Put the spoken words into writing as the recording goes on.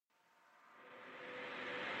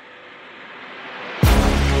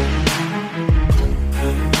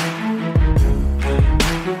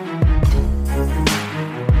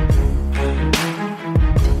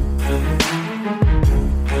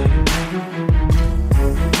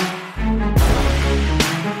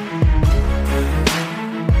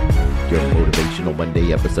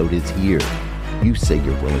the episode is here. You say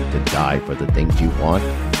you're willing to die for the things you want?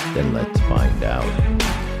 Then let's find out.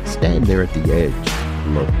 Stand there at the edge.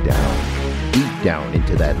 Look down. Deep down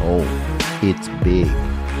into that hole. It's big.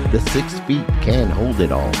 The 6 feet can't hold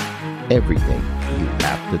it all. Everything you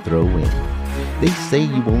have to throw in. They say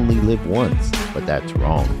you only live once, but that's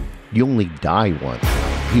wrong. You only die once.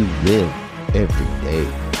 You live every day.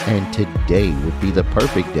 And today would be the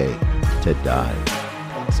perfect day to die.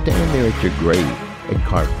 Stand there at your grave and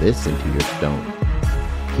carve this into your stone.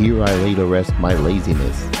 Here I lay to rest my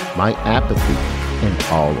laziness, my apathy, and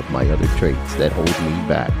all of my other traits that hold me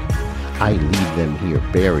back. I leave them here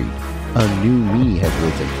buried. A new me has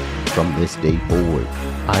risen. From this day forward,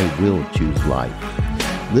 I will choose life.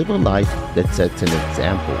 Live a life that sets an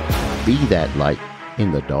example. Be that light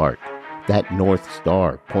in the dark, that North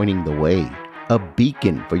Star pointing the way, a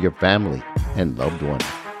beacon for your family and loved ones.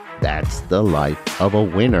 That's the life of a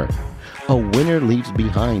winner. A winner leaves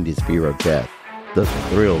behind his fear of death. The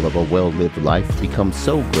thrill of a well-lived life becomes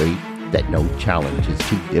so great that no challenge is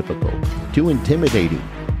too difficult, too intimidating,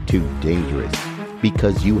 too dangerous,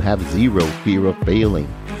 because you have zero fear of failing.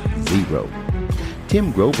 Zero.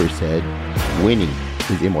 Tim Grover said, winning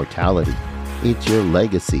is immortality. It's your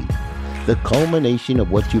legacy, the culmination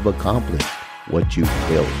of what you've accomplished, what you've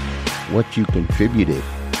built, what you contributed.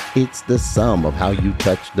 It's the sum of how you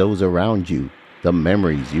touch those around you, the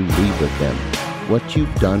memories you leave with them, what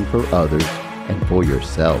you've done for others and for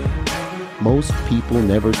yourself. Most people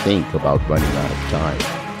never think about running out of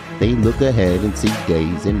time. They look ahead and see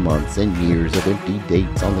days and months and years of empty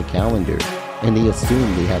dates on the calendar, and they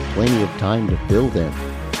assume they have plenty of time to fill them.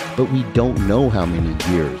 But we don't know how many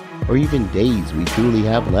years or even days we truly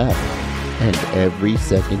have left. And every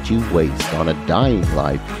second you waste on a dying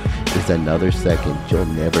life is another second you'll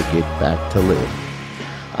never get back to live.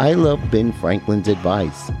 I love Ben Franklin's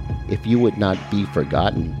advice. If you would not be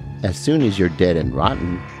forgotten, as soon as you're dead and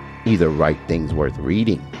rotten, either write things worth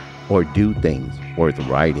reading or do things worth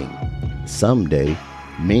writing. Someday,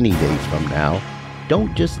 many days from now,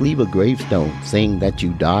 don't just leave a gravestone saying that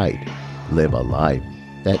you died. Live a life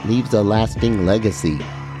that leaves a lasting legacy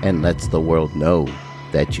and lets the world know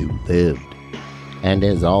that you lived. And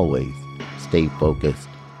as always, stay focused,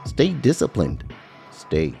 stay disciplined,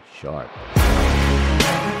 stay sharp.